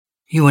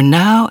You are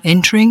now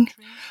entering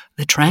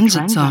the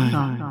Transit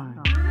Zone.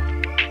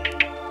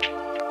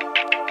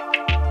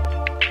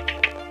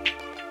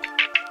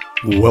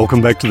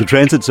 Welcome back to the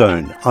Transit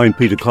Zone. I'm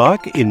Peter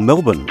Clark in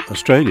Melbourne,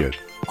 Australia.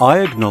 I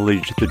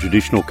acknowledge the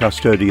traditional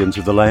custodians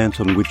of the lands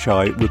on which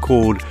I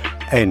record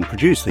and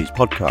produce these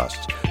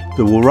podcasts,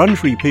 the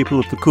Wurundjeri people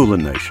of the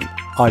Kulin Nation.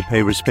 I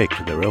pay respect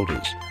to their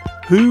elders.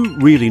 Who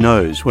really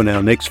knows when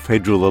our next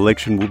federal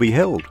election will be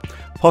held?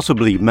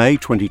 Possibly May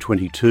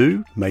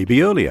 2022,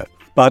 maybe earlier.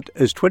 But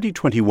as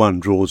 2021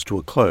 draws to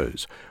a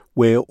close,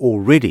 we're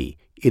already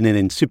in an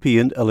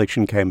incipient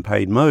election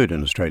campaign mode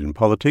in Australian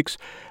politics,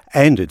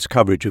 and its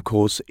coverage, of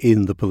course,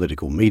 in the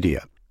political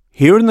media.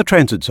 Here in the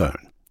Transit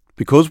Zone,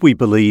 because we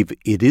believe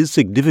it is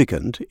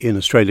significant in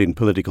Australian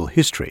political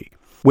history,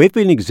 we've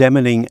been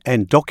examining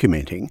and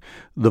documenting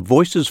the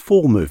Voices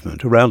For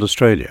movement around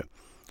Australia,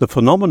 the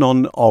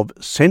phenomenon of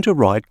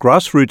centre-right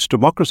grassroots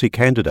democracy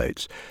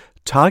candidates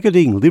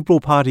targeting Liberal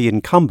Party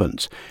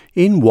incumbents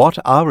in what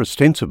are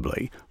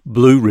ostensibly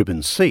blue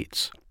ribbon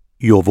seats.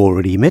 You've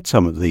already met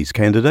some of these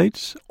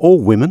candidates, all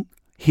women,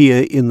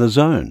 here in the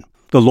zone.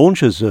 The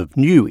launches of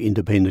new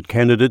independent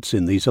candidates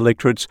in these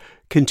electorates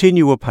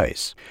continue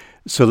apace.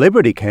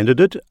 Celebrity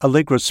candidate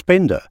Allegra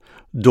Spender,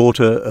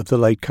 daughter of the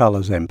late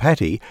Carla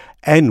Zampatti,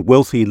 and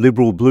wealthy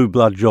Liberal blue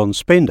blood John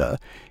Spender,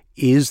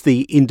 is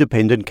the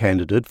independent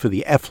candidate for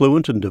the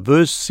affluent and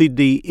diverse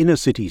Sydney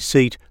inner-city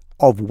seat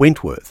of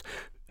Wentworth,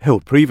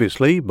 held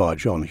previously by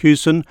John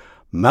Hewson,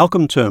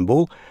 Malcolm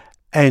Turnbull,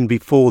 and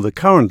before the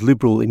current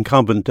Liberal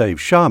incumbent Dave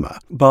Sharma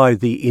by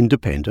the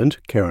independent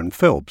Kerryn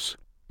Phelps.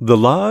 The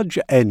large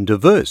and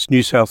diverse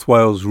New South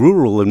Wales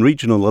rural and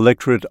regional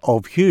electorate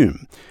of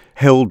Hume,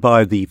 held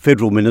by the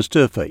Federal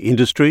Minister for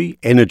Industry,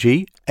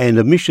 Energy and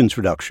Emissions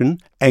Reduction,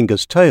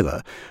 Angus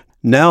Taylor,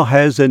 now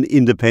has an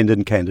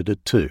independent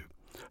candidate too.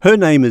 Her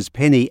name is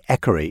Penny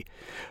Ackery.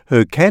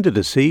 Her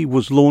candidacy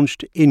was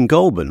launched in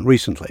Goulburn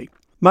recently.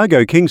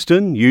 Margot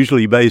Kingston,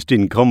 usually based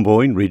in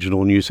Comboyne,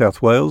 regional New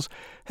South Wales,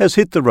 has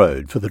hit the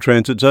road for the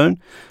Transit Zone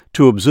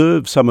to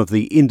observe some of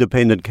the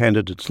independent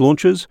candidates'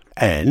 launches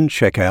and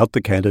check out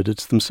the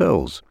candidates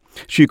themselves.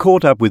 She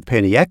caught up with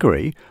Penny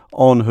Ackery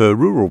on her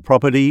rural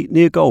property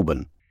near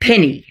Goulburn.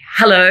 Penny,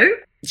 hello.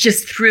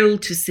 Just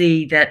thrilled to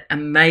see that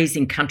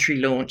amazing country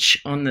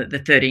launch on the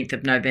 13th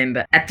of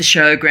November at the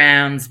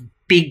showgrounds,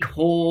 big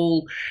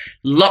hall,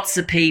 lots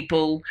of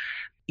people.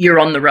 You're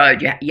on the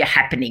road, you're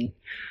happening.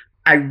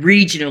 A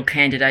regional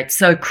candidate,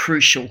 so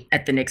crucial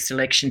at the next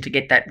election to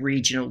get that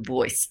regional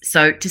voice.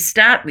 So to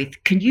start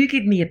with, can you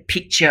give me a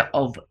picture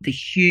of the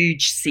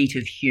huge seat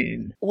of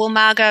Hume? Well,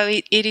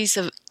 Margot, it is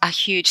a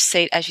huge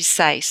seat, as you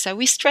say. So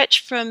we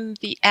stretch from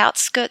the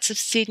outskirts of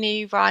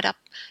Sydney right up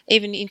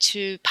even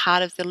into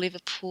part of the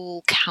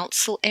Liverpool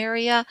Council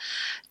area,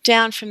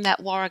 down from that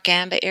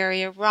Warragamba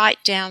area,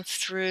 right down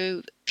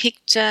through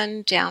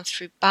Picton, down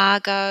through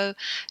Bargo,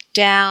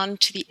 down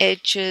to the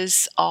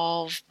edges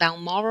of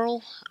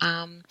Balmoral,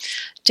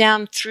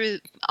 down through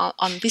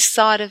on this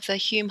side of the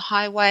Hume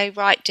Highway,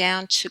 right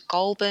down to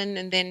Goulburn,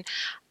 and then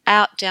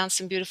out down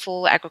some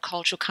beautiful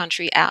agricultural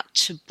country out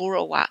to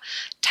Burrawa.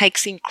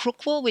 Takes in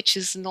Crookwell, which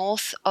is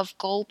north of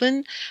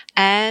Goulburn,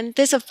 and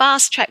there's a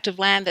vast tract of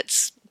land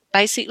that's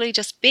basically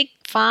just big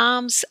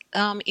farms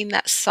in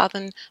that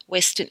southern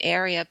western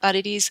area. But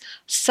it is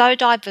so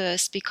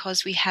diverse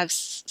because we have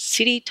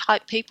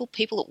city-type people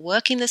that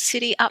work in the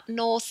city up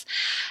north,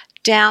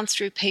 down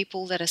through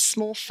people that are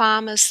small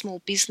farmers,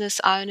 small business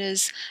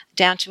owners,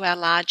 down to our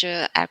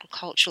larger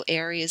agricultural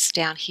areas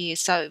down here.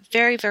 So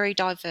very, very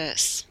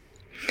diverse.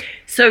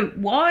 So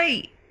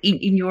why,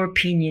 in your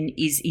opinion,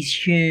 is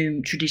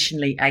Hume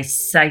traditionally a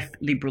safe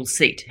Liberal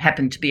seat,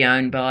 happened to be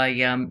owned by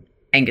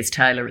Angus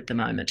Taylor at the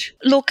moment?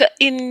 Look,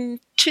 in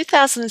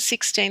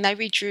 2016, they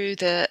redrew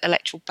the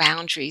electoral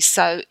boundaries.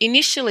 So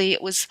initially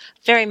it was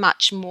very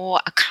much more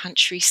a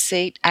country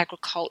seat,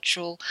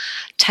 agricultural,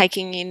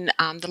 taking in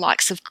the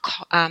likes of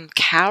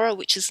Cowra,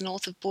 which is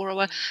north of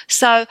Burrawa.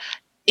 So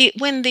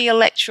when the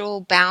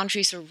electoral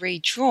boundaries are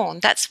redrawn,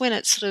 that's when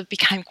it sort of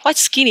became quite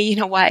skinny in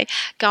a way,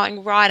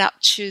 going right up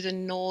to the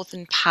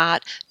northern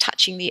part,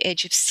 touching the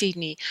edge of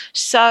Sydney.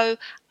 So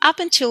up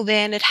until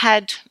then, it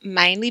had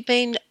mainly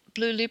been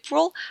blue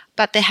Liberal,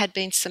 but there had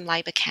been some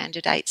Labor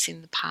candidates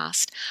in the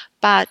past.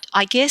 But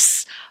I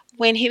guess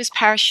when he was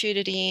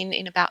parachuted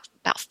in about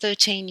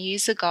 13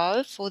 years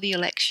ago for the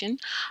election,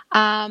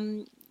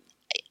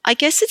 I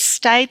guess it's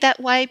stayed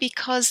that way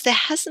because there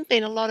hasn't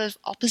been a lot of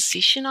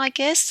opposition, I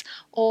guess,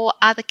 or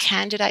other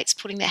candidates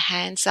putting their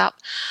hands up.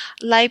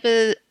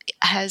 Labor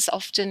has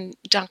often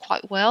done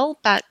quite well,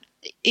 but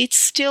it's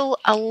still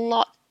a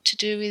lot to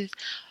do with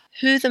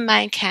who the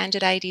main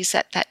candidate is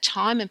at that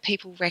time, and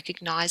people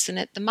recognise. And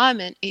at the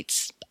moment,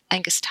 it's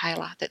Angus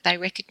Taylor that they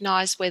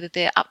recognise, whether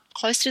they're up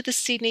close to the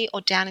Sydney or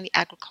down in the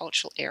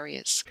agricultural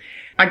areas.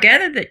 I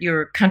gather that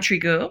you're a country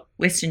girl,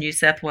 Western New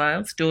South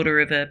Wales, daughter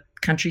of a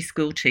country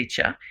school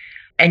teacher.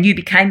 and you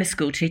became a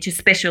school teacher,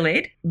 special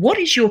ed. What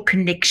is your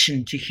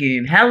connection to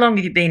Hume? How long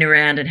have you been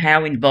around and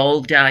how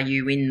involved are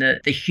you in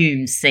the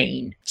Hume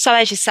scene? So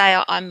as you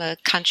say, I'm a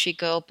country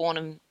girl born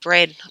and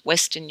bred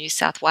Western New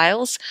South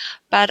Wales,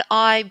 but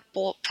I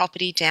bought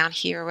property down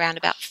here around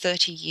about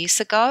 30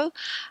 years ago,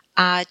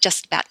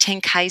 just about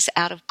 10 k's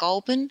out of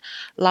Goulburn,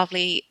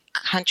 lovely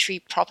country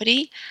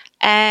property.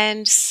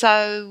 And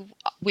so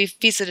we've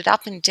visited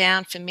up and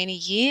down for many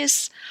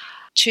years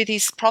to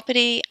this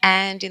property,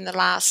 and in the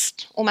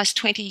last almost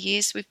 20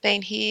 years we've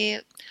been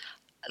here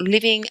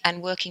living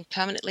and working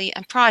permanently.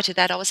 And prior to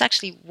that I was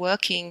actually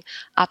working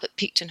up at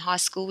Picton High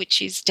School,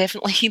 which is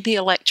definitely in the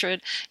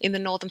electorate in the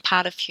northern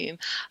part of Hume.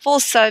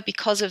 Also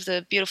because of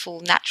the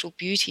beautiful natural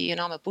beauty,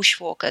 and I'm a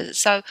bushwalker,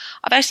 so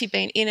I've actually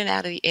been in and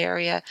out of the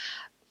area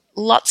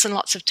lots and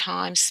lots of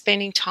time,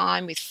 spending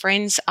time with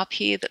friends up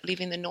here that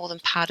live in the northern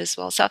part as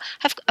well. So I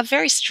have a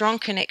very strong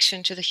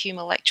connection to the Hume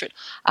electorate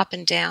up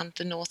and down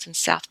the north and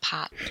south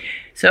part.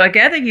 So I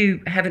gather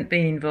you haven't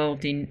been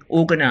involved in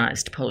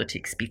organised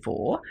politics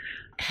before.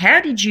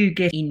 How did you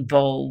get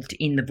involved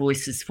in the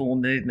Voices For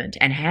movement,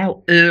 and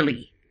how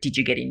early did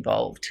you get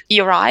involved?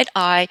 You're right.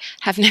 I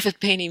have never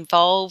been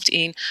involved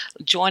in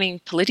joining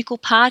political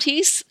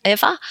parties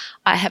ever.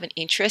 I have an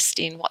interest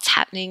in what's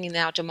happening in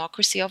our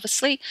democracy,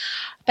 obviously.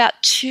 About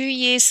 2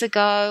 years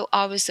ago,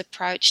 I was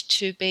approached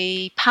to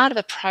be part of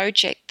a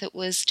project that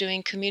was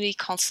doing community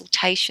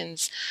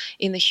consultations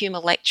in the Hume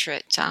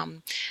electorate.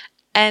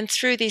 And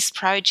through this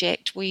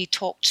project, we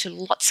talked to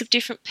lots of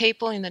different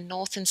people in the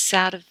north and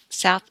south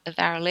of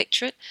our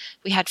electorate.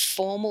 We had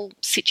formal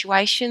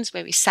situations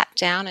where we sat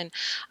down and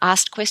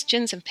asked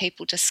questions and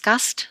people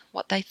discussed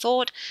what they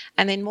thought,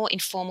 and then more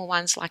informal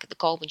ones like at the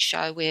Goulburn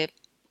show where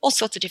all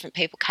sorts of different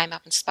people came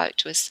up and spoke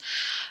to us.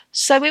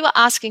 So we were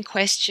asking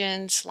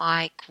questions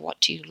like, what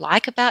do you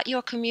like about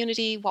your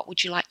community? What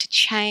would you like to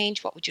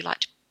change? What would you like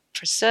to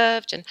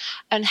preserved,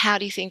 and how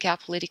do you think our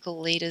political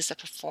leaders are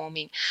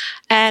performing?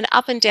 And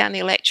up and down the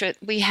electorate,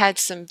 we had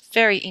some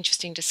very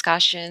interesting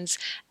discussions,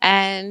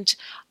 and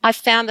I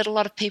found that a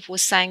lot of people were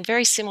saying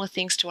very similar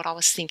things to what I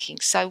was thinking.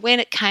 So when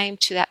it came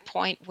to that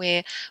point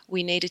where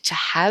we needed to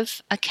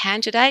have a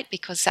candidate,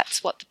 because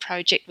that's what the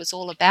project was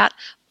all about,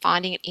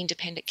 finding an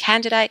independent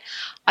candidate,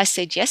 I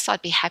said yes,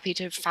 I'd be happy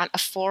to front a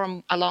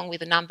forum along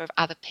with a number of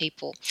other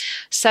people.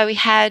 So we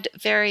had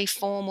very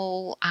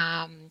formal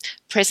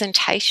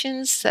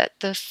presentations that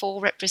the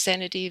 4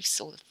 representatives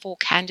or the 4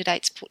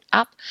 candidates put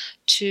up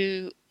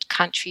to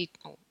country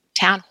or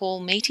town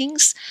hall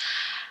meetings.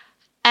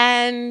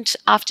 And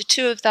after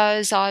 2 of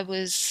those, I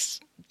was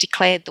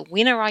declared the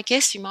winner, I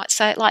guess you might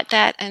say it like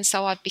that, and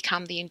so I've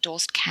become the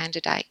endorsed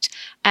candidate.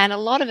 And a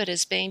lot of it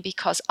has been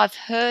because I've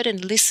heard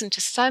and listened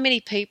to so many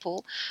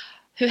people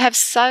who have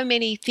so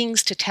many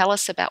things to tell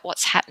us about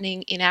what's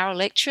happening in our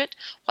electorate,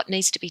 what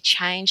needs to be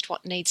changed,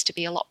 what needs to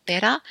be a lot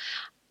better,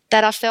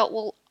 that I felt,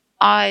 well,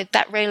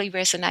 that really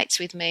resonates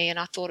with me, and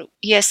I thought,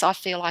 yes, I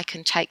feel I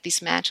can take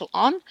this mantle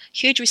on.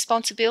 Huge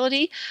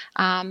responsibility,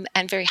 and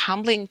very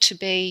humbling to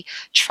be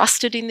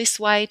trusted in this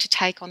way to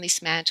take on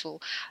this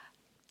mantle.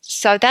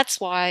 So that's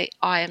why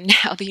I am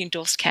now the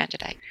endorsed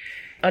candidate.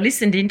 I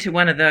listened into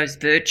one of those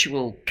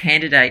virtual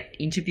candidate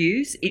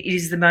interviews. It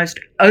is the most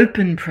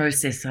open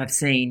process I've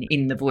seen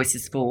in the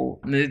Voices For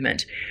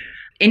movement.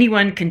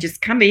 Anyone can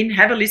just come in,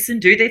 have a listen,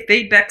 do their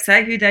feedback,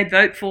 say who they'd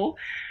vote for.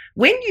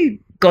 When you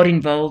got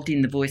involved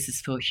in the Voices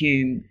For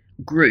Hume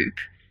group,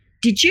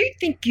 did you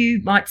think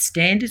you might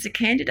stand as a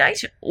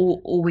candidate,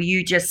 or were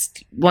you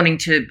just wanting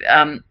to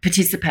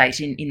participate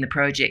in the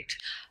project?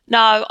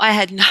 No, I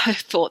had no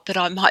thought that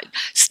I might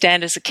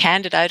stand as a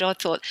candidate. I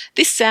thought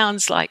this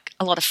sounds like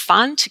a lot of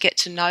fun to get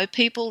to know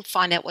people,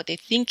 find out what they're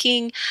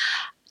thinking,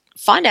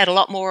 find out a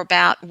lot more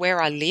about where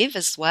I live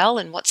as well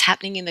and what's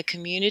happening in the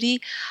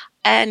community,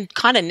 and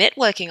kind of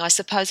networking, I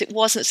suppose. It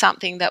wasn't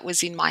something that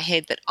was in my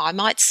head that I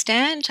might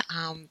stand.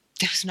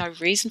 There was no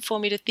reason for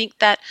me to think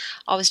that.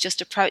 I was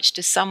just approached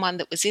as someone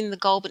that was in the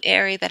Goulburn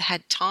area that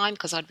had time,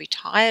 because I'd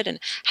retired and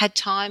had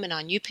time and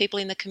I knew people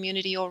in the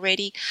community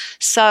already.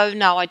 So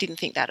no, I didn't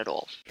think that at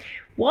all.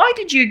 Why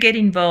did you get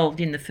involved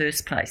in the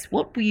first place?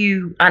 What were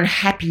you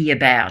unhappy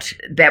about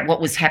what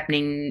was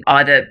happening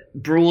either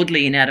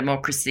broadly in our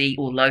democracy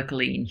or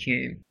locally in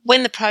Hume?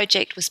 When the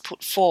project was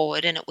put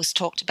forward and it was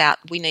talked about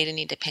we need an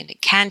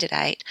independent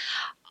candidate,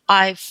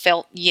 I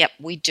felt, yep,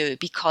 we do,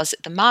 because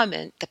at the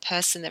moment, the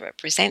person that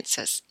represents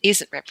us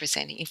isn't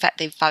representing. In fact,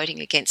 they're voting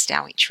against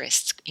our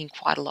interests in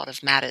quite a lot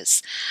of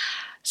matters.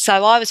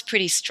 So I was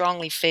pretty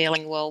strongly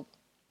feeling, well,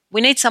 we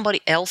need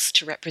somebody else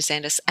to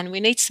represent us and we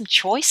need some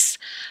choice.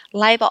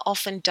 Labor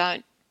often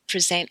don't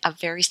present a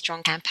very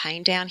strong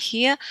campaign down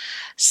here.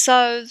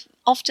 So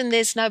often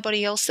there's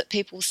nobody else that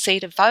people see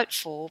to vote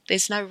for.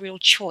 There's no real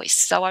choice.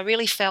 So I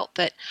really felt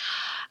that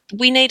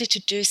we needed to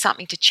do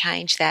something to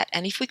change that.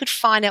 And if we could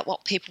find out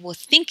what people were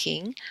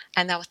thinking,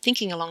 and they were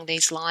thinking along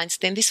these lines,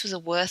 then this was a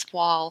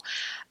worthwhile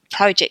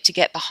project to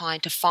get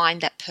behind, to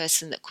find that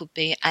person that could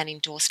be an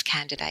endorsed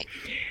candidate.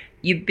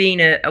 You've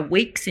been a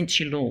week since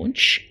your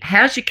launch.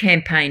 How's your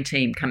campaign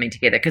team coming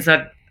together? Because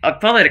I've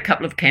followed a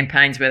couple of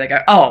campaigns where they go,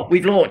 oh,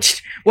 we've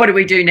launched. What do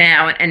we do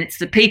now? And it's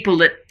the people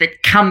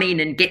that come in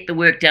and get the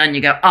work done.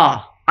 You go,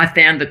 oh, I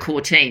found the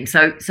core team.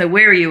 So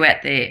where are you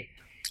at there?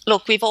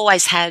 Look, we've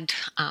always had,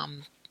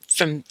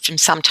 from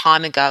some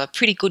time ago, a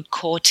pretty good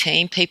core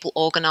team, people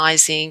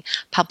organising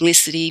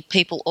publicity,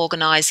 people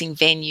organising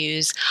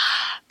venues,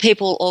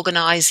 people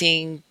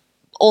organising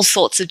all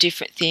sorts of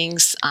different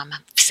things,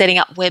 setting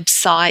up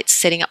websites,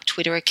 setting up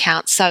Twitter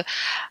accounts. So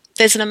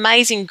there's an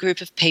amazing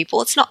group of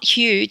people. It's not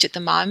huge at the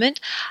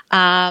moment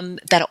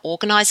that are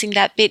organising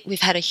that bit.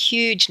 We've had a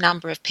huge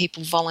number of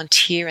people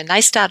volunteer, and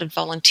they started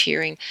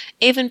volunteering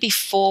even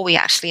before we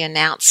actually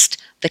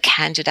announced the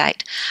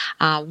candidate.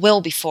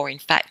 Well before, in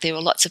fact, there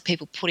were lots of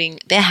people putting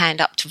their hand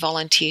up to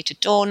volunteer, to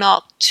door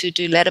knock, to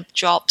do letter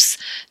drops,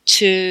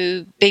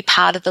 to be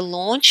part of the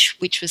launch,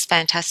 which was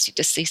fantastic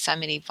to see so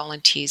many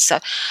volunteers. So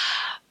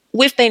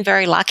we've been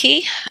very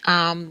lucky.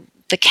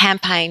 The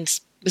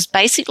campaigns was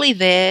basically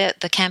there.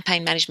 The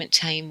campaign management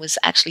team was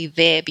actually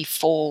there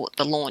before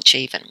the launch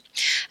even.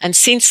 And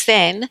since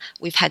then,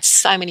 we've had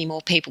so many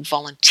more people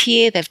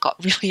volunteer. They've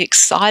got really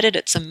excited.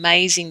 It's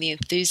amazing the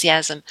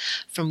enthusiasm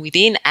from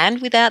within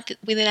and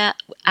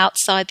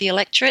outside the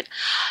electorate.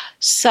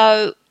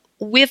 So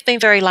we've been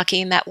very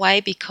lucky in that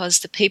way, because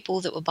the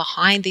people that were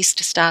behind this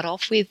to start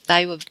off with,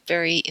 they were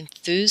very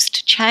enthused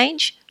to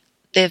change.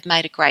 They've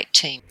made a great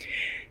team.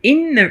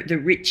 In the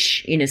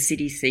rich inner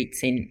city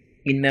seats in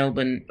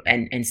Melbourne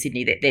and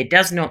Sydney, there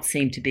does not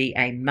seem to be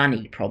a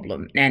money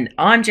problem. And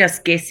I'm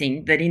just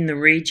guessing that in the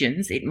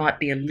regions, it might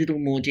be a little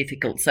more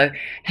difficult. So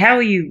how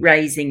are you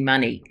raising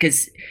money?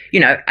 Because,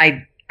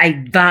 a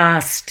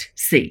vast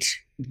seat,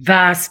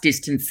 vast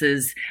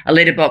distances, a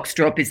letterbox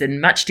drop is a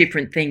much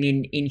different thing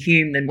in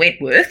Hume than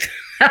Wentworth,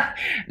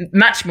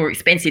 much more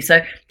expensive.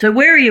 So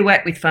where are you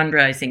at with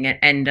fundraising,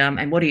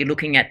 and what are you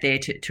looking at there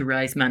to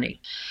raise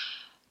money?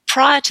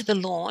 Prior to the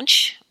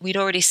launch, we'd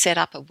already set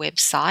up a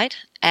website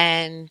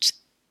and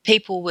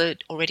people were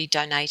already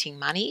donating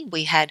money.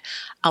 We had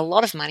a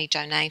lot of money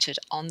donated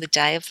on the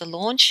day of the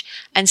launch.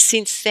 And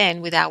since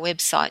then, with our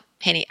website,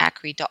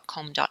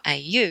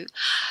 pennyackery.com.au,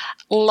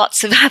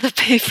 lots of other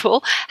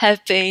people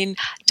have been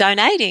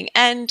donating,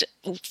 and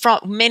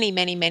from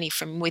many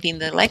from within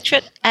the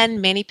electorate,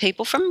 and many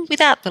people from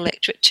without the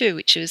electorate too,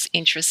 which is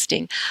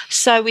interesting.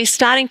 So we're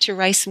starting to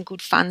raise some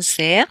good funds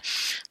there.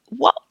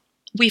 What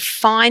we're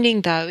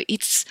finding, though,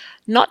 it's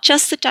not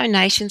just the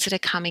donations that are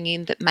coming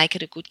in that make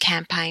it a good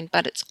campaign,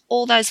 but it's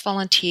all those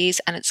volunteers,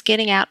 and it's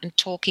getting out and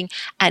talking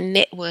and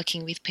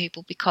networking with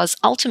people, because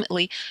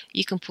ultimately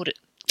you can put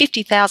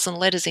 50,000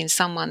 letters in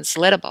someone's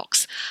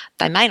letterbox.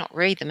 They may not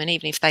read them, and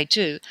even if they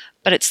do,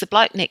 but it's the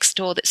bloke next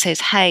door that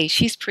says, hey,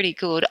 she's pretty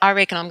good. I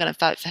reckon I'm going to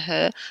vote for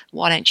her.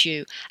 Why don't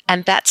you?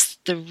 And that's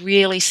the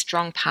really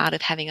strong part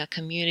of having a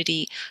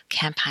community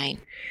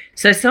campaign.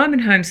 So Simon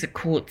Holmes at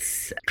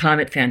Courts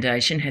Climate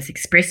Foundation has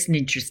expressed an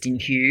interest in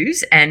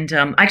Hughes, and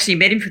I actually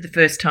met him for the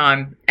first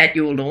time at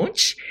your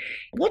launch.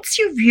 What's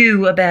your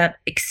view about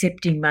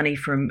accepting money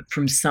from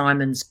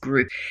Simon's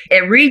group?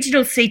 A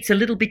regional seat's a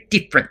little bit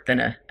different than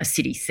a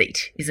city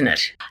seat, isn't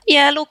it?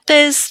 Yeah, look,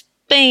 there's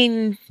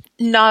been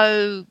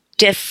no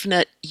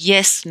definite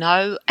yes,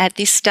 no at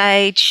this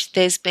stage.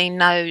 There's been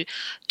no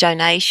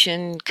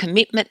donation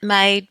commitment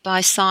made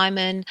by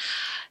Simon.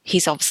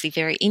 He's obviously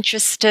very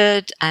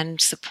interested and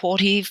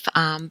supportive,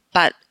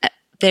 but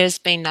there's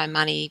been no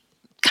money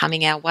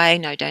coming our way,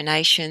 no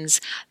donations,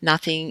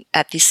 nothing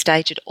at this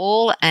stage at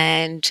all,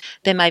 and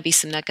there may be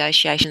some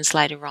negotiations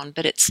later on,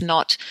 but it's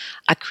not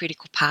a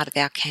critical part of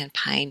our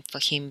campaign for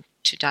him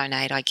to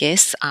donate, I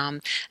guess.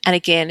 And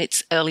again,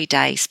 it's early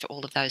days for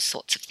all of those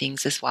sorts of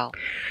things as well.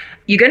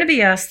 You're going to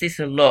be asked this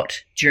a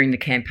lot during the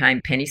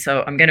campaign, Penny,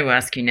 so I'm going to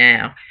ask you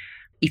now.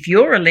 If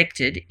you're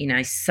elected in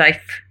a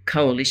safe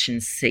coalition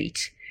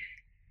seat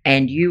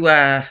and you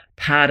are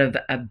part of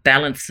a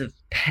balance of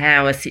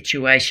power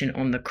situation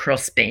on the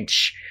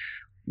crossbench,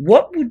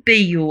 what would be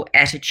your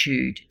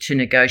attitude to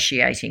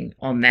negotiating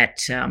on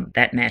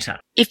that matter?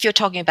 If you're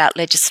talking about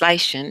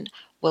legislation,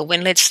 well,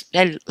 when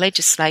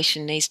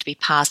legislation needs to be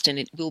passed, and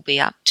it will be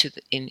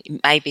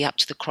it may be up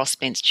to the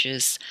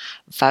crossbenchers'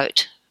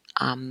 vote,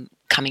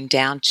 coming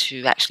down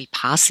to actually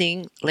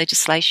passing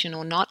legislation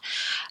or not,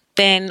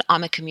 then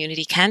I'm a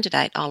community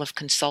candidate. I'll have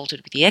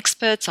consulted with the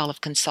experts, I'll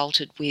have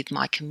consulted with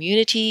my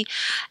community,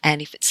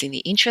 and if it's in the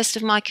interest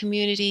of my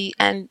community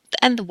and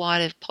the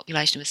wider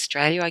population of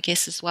Australia, I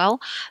guess, as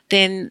well,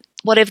 then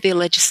whatever the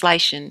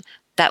legislation,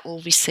 that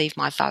will receive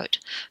my vote.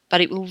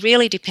 But it will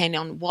really depend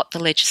on what the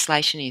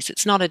legislation is.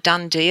 It's not a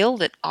done deal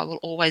that I will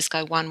always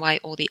go one way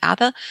or the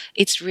other.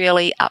 It's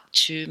really up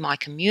to my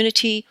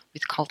community,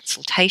 with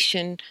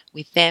consultation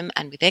with them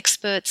and with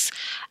experts,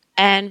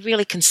 and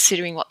really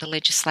considering what the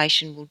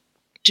legislation will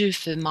do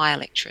for my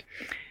electorate.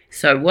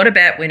 So what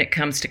about when it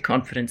comes to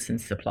confidence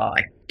and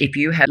supply? If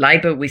you have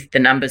Labor with the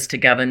numbers to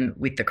govern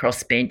with the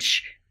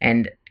crossbench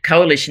and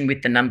Coalition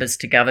with the numbers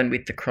to govern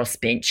with the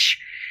crossbench,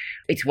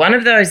 it's one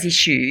of those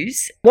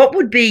issues. What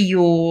would be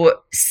your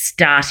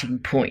starting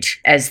point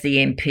as the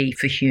MP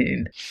for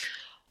Hume?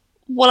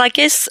 Well, I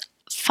guess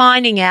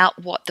finding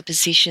out what the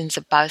positions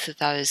of both of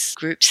those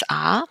groups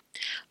are,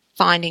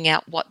 finding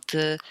out what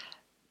the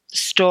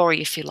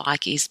story, if you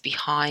like, is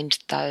behind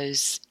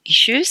those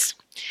issues.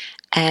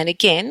 And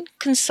again,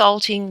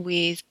 consulting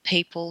with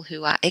people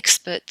who are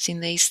experts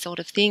in these sort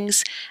of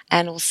things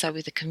and also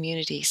with the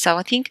community. So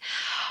I think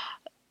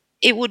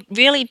it would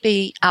really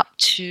be up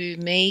to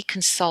me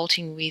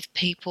consulting with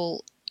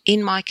people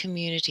in my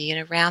community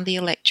and around the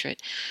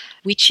electorate,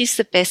 which is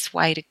the best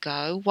way to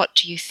go, what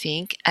do you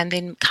think, and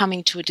then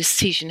coming to a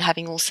decision,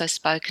 having also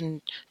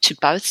spoken to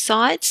both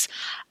sides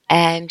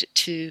and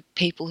to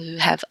people who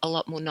have a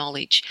lot more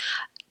knowledge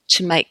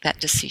to make that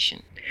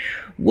decision.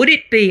 Would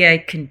it be a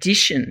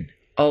condition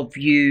of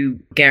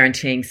you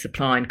guaranteeing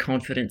supply and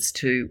confidence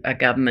to a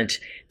government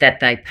that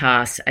they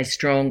pass a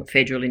strong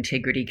Federal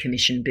Integrity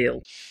Commission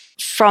bill?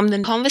 From the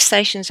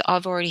conversations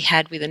I've already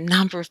had with a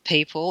number of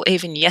people,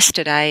 even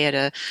yesterday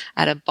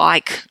at a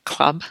bike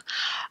club,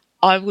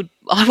 I would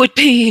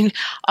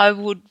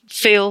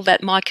feel that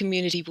my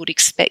community would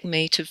expect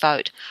me to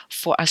vote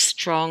for a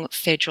strong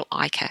federal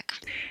ICAC.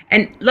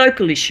 And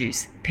local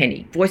issues,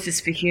 Penny. Voices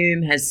for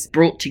Hume has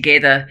brought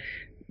together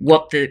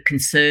what the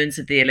concerns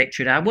of the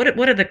electorate are.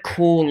 What are the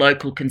core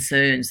local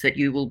concerns that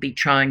you will be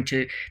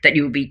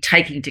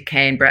taking to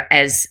Canberra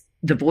as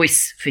the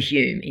voice for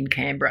Hume in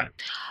Canberra?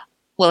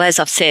 Well, as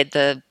I've said,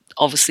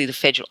 obviously the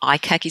federal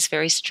ICAC is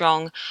very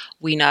strong.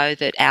 We know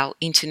that our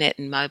internet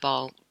and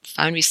mobile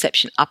phone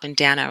reception up and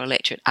down our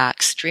electorate are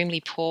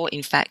extremely poor.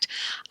 In fact,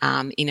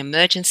 in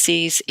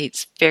emergencies,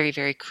 it's very,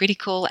 very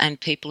critical, and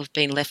people have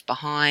been left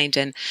behind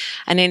and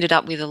ended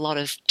up with a lot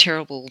of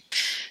terrible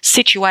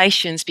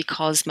situations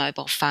because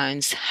mobile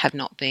phones have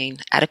not been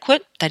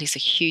adequate. That is a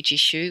huge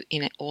issue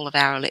in all of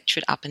our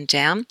electorate up and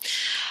down.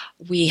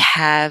 We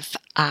have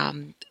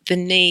the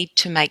need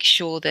to make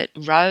sure that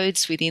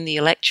roads within the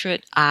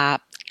electorate are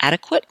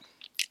adequate,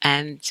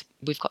 and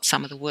we've got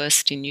some of the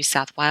worst in New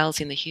South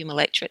Wales in the Hume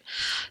electorate.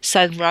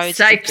 So roads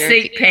safe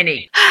seat,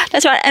 Penny.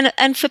 That's right.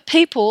 And for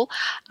people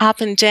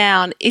up and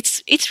down,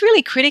 it's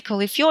really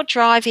critical. If you're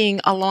driving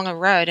along a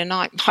road, and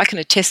I can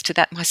attest to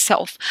that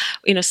myself,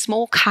 in a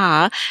small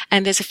car,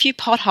 and there's a few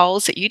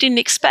potholes that you didn't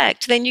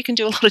expect, then you can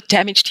do a lot of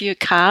damage to your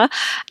car.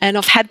 And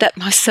I've had that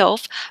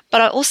myself.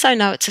 But I also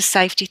know it's a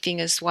safety thing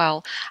as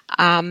well.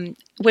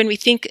 When we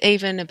think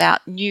even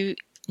about new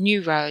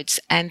roads,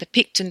 and the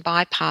Picton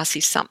bypass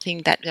is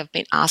something that they've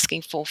been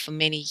asking for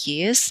many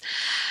years,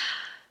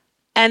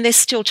 and they're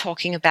still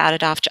talking about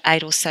it after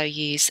 8 or so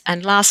years.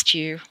 And last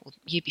year, or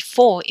year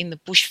before, in the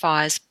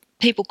bushfires,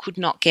 people could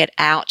not get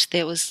out.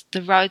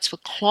 The roads were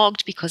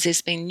clogged because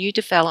there's been new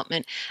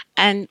development,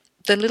 and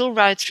the little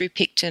road through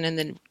Picton and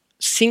the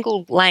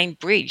single lane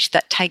bridge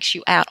that takes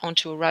you out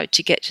onto a road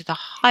to get to the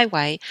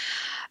highway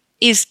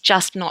is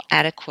just not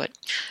adequate.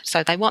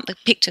 So they want the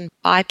Picton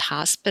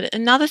bypass. But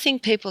another thing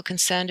people are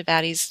concerned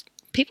about is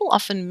people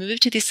often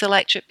move to this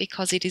electorate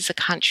because it is a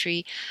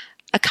country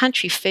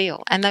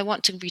feel, and they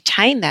want to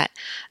retain that.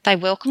 They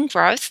welcome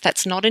growth,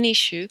 that's not an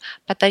issue,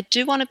 but they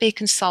do want to be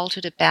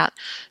consulted about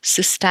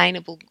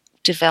sustainable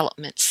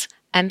developments.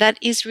 And that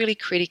is really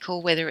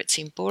critical, whether it's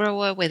in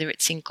Boorowa, whether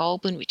it's in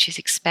Goulburn, which is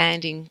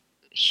expanding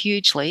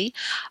hugely,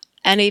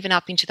 and even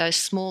up into those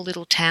small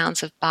little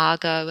towns of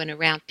Bargo and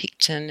around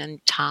Picton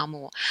and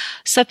Tarmore.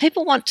 So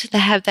people want to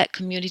have that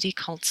community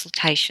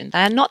consultation.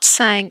 They are not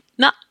saying,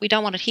 no, we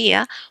don't want it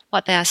here.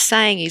 What they are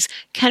saying is,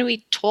 can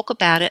we talk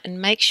about it and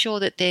make sure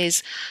that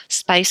there's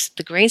space,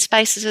 the green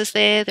spaces is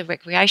there, the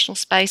recreational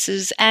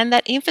spaces, and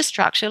that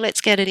infrastructure,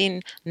 let's get it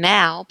in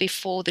now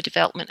before the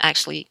development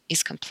actually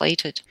is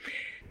completed.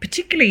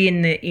 Particularly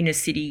in the inner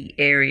city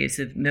areas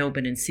of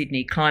Melbourne and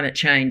Sydney, climate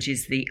change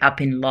is the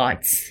up in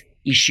lights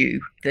issue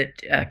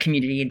that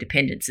community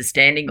independents are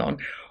standing on.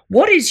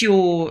 What is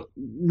your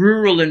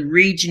rural and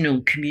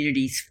regional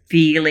communities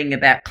feeling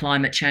about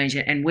climate change,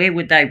 and where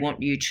would they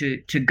want you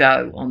to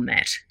go on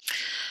that?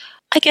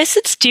 I guess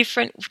it's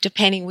different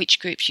depending which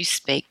groups you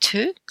speak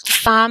to.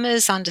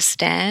 Farmers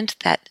understand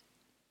that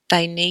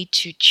they need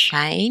to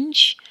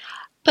change,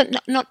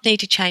 but not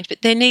need to change,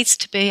 but there needs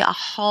to be a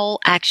whole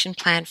action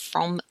plan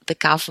from the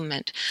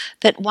government,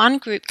 that one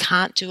group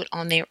can't do it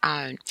on their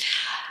own.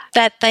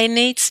 That there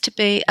needs to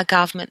be a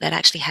government that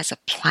actually has a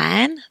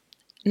plan,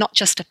 not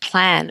just a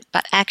plan,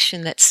 but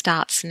action that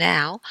starts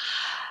now.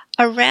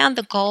 Around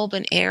the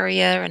Goulburn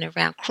area and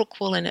around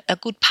Crookwell and a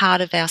good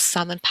part of our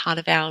southern part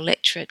of our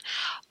electorate,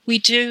 we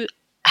do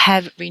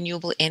have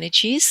renewable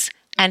energies,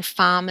 and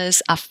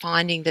farmers are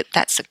finding that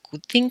that's a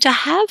good thing to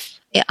have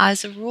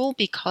as a rule,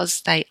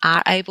 because they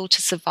are able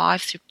to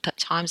survive through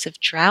times of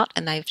drought,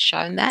 and they've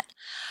shown that.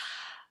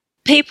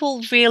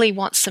 People really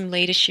want some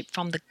leadership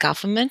from the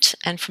government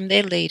and from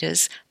their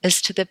leaders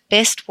as to the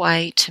best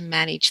way to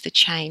manage the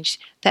change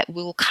that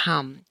will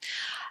come.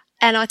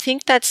 And I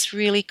think that's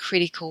really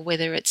critical,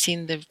 whether it's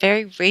in the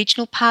very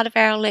regional part of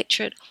our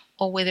electorate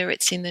or whether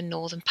it's in the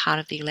northern part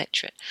of the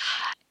electorate.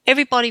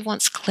 Everybody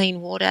wants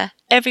clean water,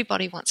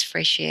 everybody wants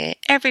fresh air,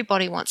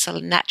 everybody wants a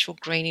natural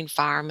green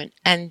environment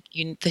and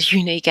the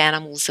unique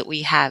animals that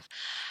we have.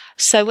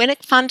 So when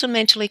it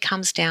fundamentally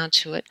comes down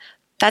to it,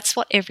 That's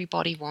what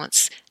everybody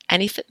wants.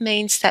 And if it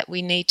means that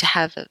we need to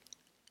have an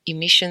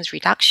emissions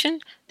reduction,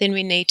 then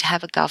we need to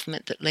have a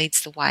government that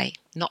leads the way,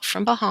 not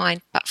from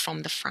behind, but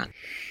from the front.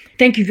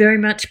 Thank you very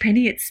much,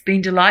 Penny. It's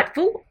been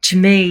delightful. To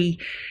me,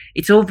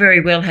 it's all very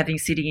well having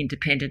city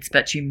independence,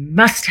 but you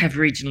must have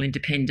regional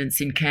independence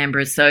in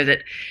Canberra so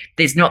that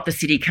there's not the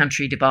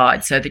city-country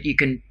divide, so that you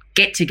can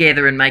get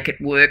together and make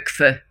it work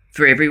for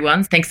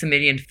everyone. Thanks a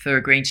million for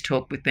agreeing to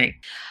talk with me.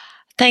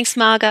 Thanks,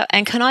 Margot.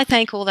 And can I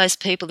thank all those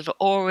people that have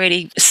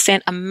already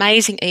sent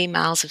amazing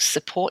emails of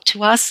support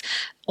to us,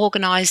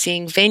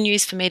 organising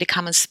venues for me to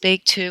come and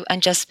speak to,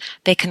 and just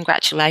their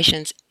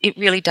congratulations. It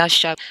really does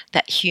show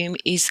that Hume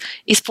is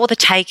for the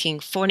taking,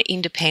 for an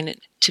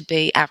independent to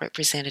be our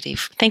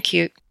representative. Thank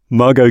you.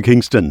 Margot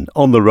Kingston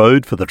on the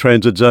road for the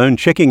Transit Zone,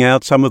 checking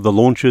out some of the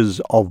launches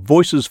of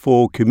Voices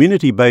for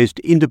community-based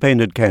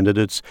independent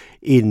candidates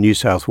in New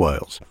South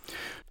Wales.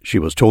 She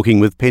was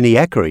talking with Penny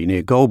Ackery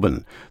near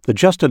Goulburn, the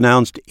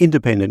just-announced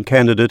independent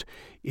candidate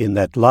in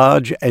that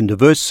large and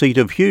diverse seat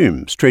of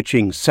Hume,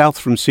 stretching south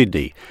from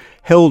Sydney,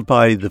 held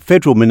by the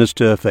Federal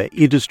Minister for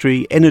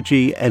Industry,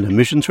 Energy and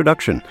Emissions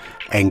Reduction,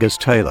 Angus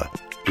Taylor.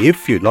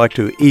 If you'd like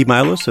to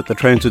email us at the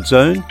Transit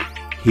Zone,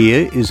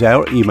 here is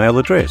our email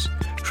address,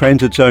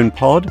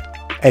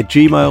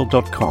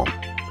 transitzonepod@gmail.com.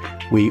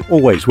 We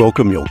always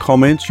welcome your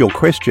comments, your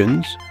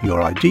questions,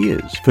 your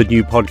ideas for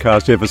new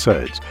podcast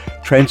episodes.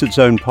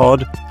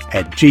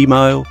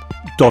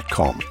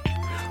 transitzonepod@gmail.com.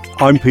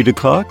 I'm Peter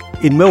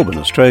Clark in Melbourne,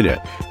 Australia.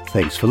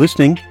 Thanks for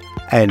listening,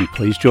 and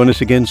please join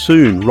us again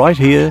soon, right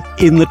here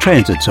in the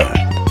Transit Zone.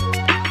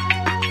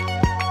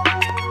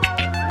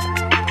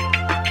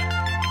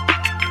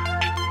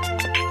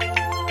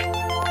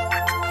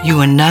 You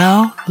are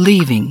now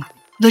leaving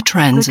the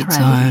Transit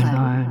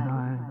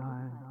Zone.